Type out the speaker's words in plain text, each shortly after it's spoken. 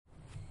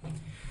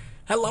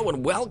Hello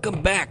and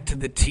welcome back to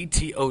the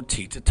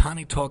TTOT, to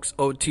Tani Talks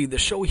OT, the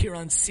show here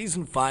on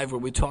Season 5 where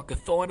we talk a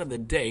thought of the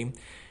day,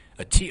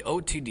 a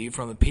TOTD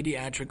from a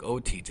pediatric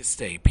OT to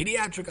stay.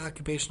 Pediatric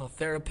occupational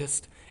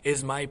therapist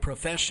is my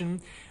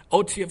profession.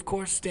 OT, of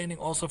course, standing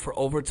also for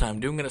overtime,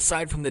 doing it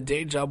aside from the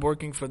day job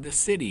working for the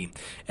city.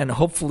 And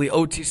hopefully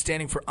OT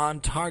standing for on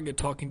target,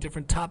 talking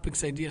different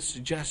topics, ideas,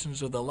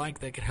 suggestions, or the like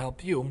that could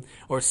help you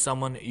or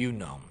someone you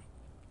know.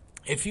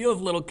 If you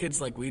have little kids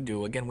like we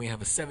do, again, we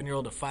have a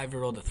 7-year-old, a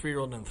 5-year-old, a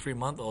 3-year-old, and a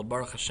 3-month-old.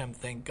 Baruch Hashem,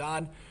 thank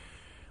God.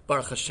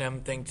 Baruch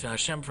Hashem, thank to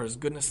Hashem for His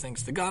goodness,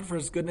 thanks to God for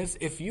His goodness.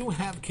 If you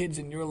have kids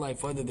in your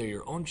life, whether they're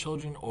your own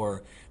children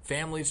or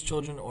family's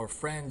children or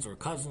friends or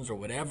cousins or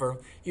whatever,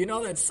 you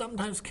know that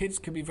sometimes kids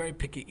could be very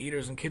picky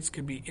eaters and kids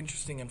could be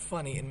interesting and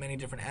funny in many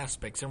different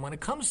aspects. And when it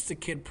comes to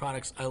kid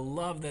products, I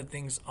love that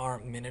things are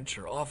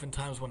miniature.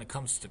 Oftentimes when it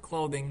comes to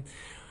clothing,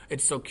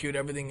 it's so cute,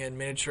 everything in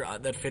miniature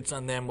that fits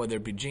on them, whether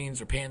it be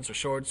jeans or pants or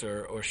shorts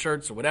or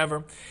shirts or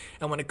whatever.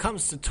 And when it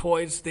comes to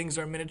toys, things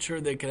are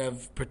miniature. They could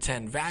have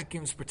pretend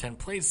vacuums, pretend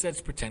play sets,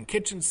 pretend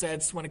kitchen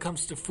sets. When it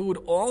comes to food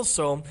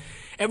also,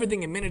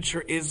 everything in miniature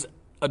is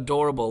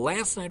adorable.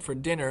 Last night for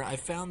dinner, I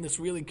found this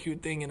really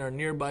cute thing in our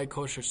nearby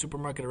kosher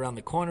supermarket around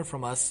the corner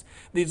from us.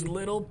 These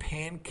little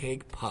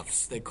pancake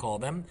puffs, they call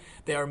them.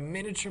 They are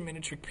miniature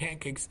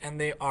pancakes,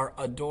 and they are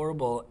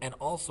adorable and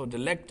also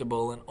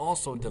delectable and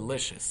also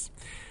delicious.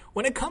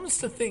 When it comes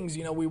to things,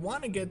 we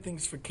want to get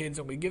things for kids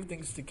and we give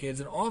things to kids,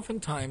 and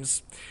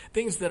oftentimes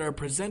things that are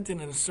presented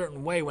in a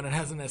certain way, when it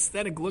has an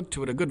aesthetic look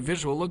to it, a good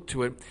visual look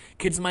to it,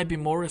 kids might be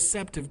more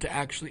receptive to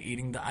actually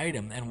eating the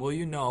item. And will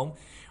you know,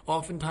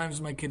 oftentimes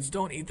my kids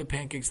don't eat the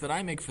pancakes that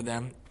I make for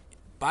them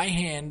by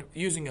hand,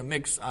 using a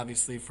mix,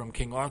 obviously, from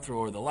King Arthur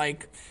or the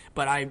like,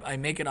 but I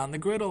make it on the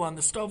griddle, on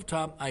the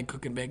stovetop. I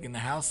cook and bake in the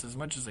house as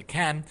much as I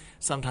can.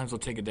 Sometimes we'll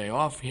take a day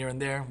off here and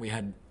there. We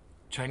had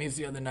Chinese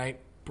the other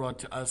night brought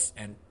to us,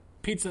 and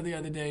pizza the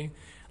other day,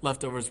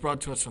 leftovers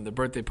brought to us from the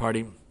birthday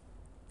party.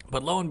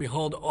 But lo and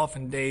behold,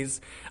 often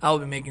days, I'll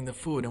be making the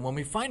food. And when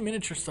we find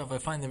miniature stuff, I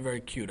find them very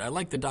cute. I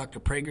like the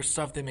Dr. Prager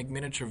stuff. They make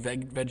miniature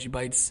veggie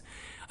bites.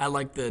 I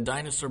like the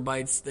dinosaur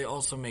bites. They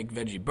also make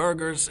veggie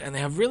burgers. And they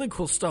have really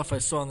cool stuff I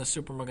saw in the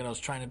supermarket. I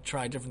was trying to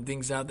try different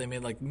things out. They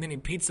made like mini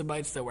pizza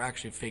bites that were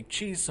actually fake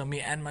cheese, so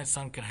me and my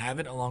son could have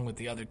it along with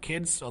the other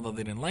kids. Although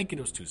they didn't like it,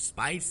 it was too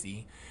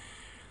spicy.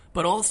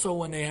 But also,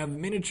 when they have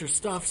miniature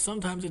stuff,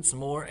 sometimes it's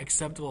more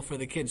acceptable for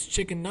the kids.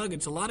 Chicken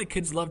nuggets, a lot of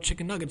kids love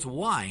chicken nuggets.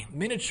 Why?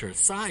 Miniature,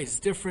 size,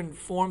 different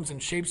forms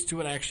and shapes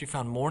to it. I actually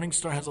found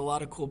Morningstar has a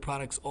lot of cool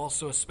products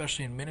also,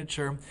 especially in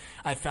miniature.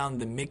 I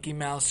found the Mickey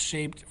Mouse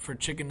shaped for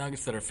chicken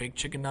nuggets that are fake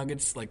chicken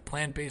nuggets, like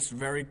plant-based,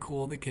 very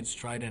cool. The kids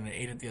tried it and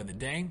ate it the other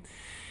day.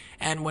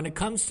 And when it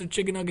comes to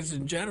chicken nuggets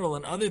in general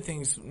and other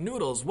things,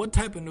 noodles, what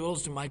type of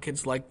noodles do my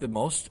kids like the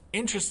most?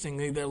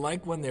 Interestingly, they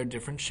like when they're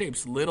different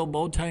shapes. Little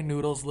bow tie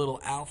noodles, little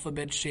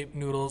alphabet-shaped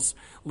noodles,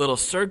 little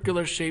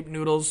circular-shaped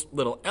noodles,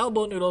 little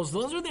elbow noodles.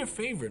 Those are their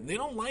favorite. They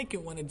don't like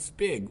it when it's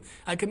big.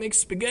 I can make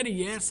spaghetti,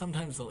 yeah,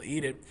 sometimes they'll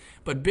eat it.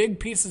 But big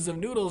pieces of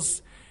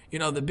noodles,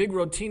 the big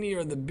rotini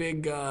or the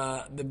big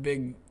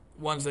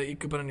ones that you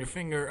could put on your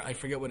finger, I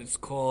forget what it's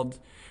called.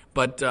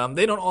 But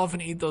they don't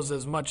often eat those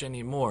as much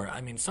anymore.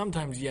 I mean,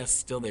 sometimes, yes,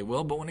 still they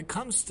will. But when it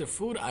comes to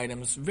food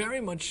items, very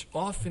much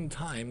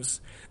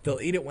oftentimes they'll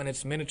eat it when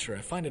it's miniature.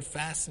 I find it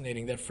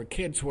fascinating that for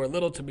kids who are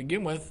little to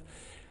begin with,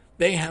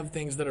 they have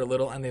things that are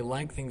little and they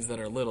like things that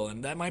are little.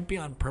 And that might be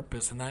on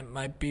purpose and that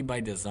might be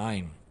by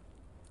design.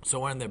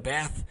 So when they're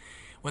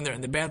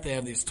in the bath, they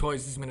have these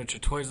toys, these miniature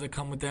toys that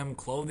come with them.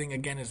 Clothing,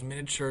 again, is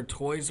miniature.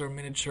 Toys are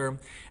miniature.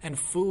 And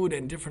food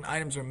and different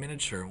items are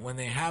miniature. When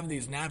they have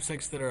these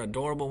knapsacks that are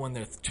adorable when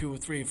they're 2,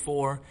 3,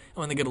 4, and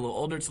when they get a little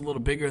older, it's a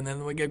little bigger. And then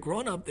when they get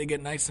grown up, they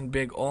get nice and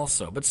big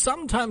also. But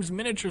sometimes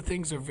miniature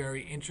things are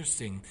very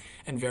interesting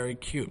and very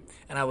cute.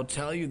 And I will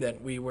tell you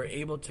that we were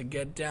able to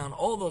get down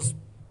all those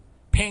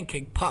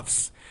pancake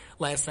puffs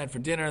last night for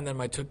dinner, and then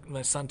my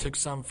son took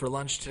some for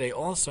lunch today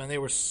also, and they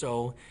were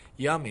so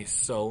yummy,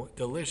 so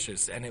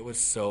delicious, and it was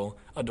so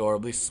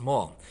adorably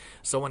small.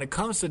 So when it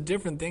comes to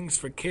different things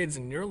for kids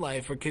in your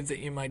life or kids that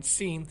you might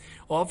see,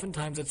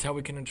 oftentimes that's how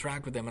we can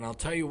interact with them. And I'll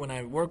tell you, when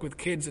I work with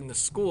kids in the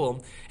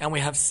school and we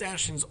have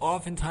sessions,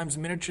 oftentimes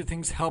miniature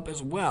things help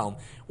as well,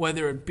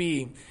 whether it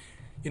be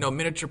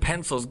miniature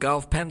pencils,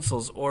 golf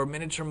pencils, or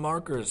miniature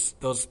markers,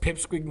 those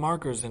pipsqueak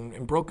markers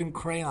and broken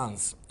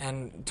crayons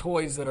and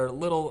toys that are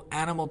little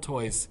animal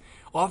toys.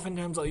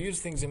 Oftentimes I'll use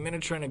things in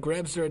miniature and it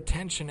grabs their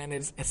attention and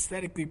it's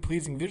aesthetically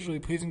pleasing, visually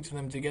pleasing to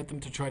them to get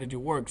them to try to do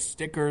work.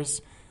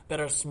 Stickers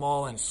that are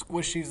small and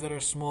squishies that are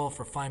small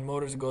for fine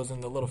motors. It goes in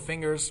the little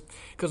fingers.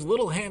 Because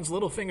little hands,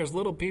 little fingers,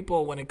 little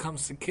people, when it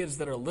comes to kids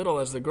that are little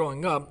as they're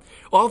growing up,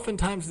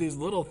 oftentimes these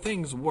little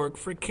things work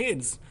for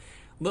kids.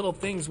 Little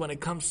things when it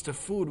comes to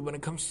food, when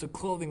it comes to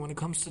clothing, when it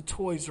comes to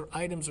toys or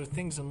items or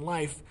things in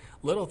life,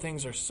 little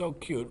things are so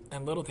cute,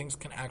 and little things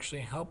can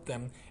actually help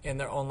them in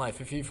their own life.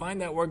 If you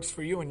find that works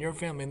for you and your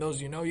family and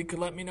those you know, you can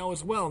let me know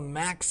as well.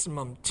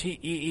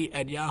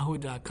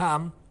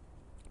 MaximumTEE@yahoo.com.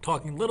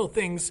 talking little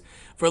things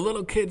for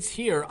little kids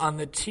here on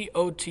the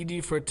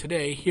TOTD for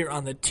today, here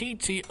on the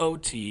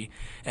TTOT.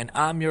 And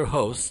I'm your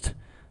host,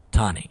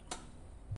 Tani.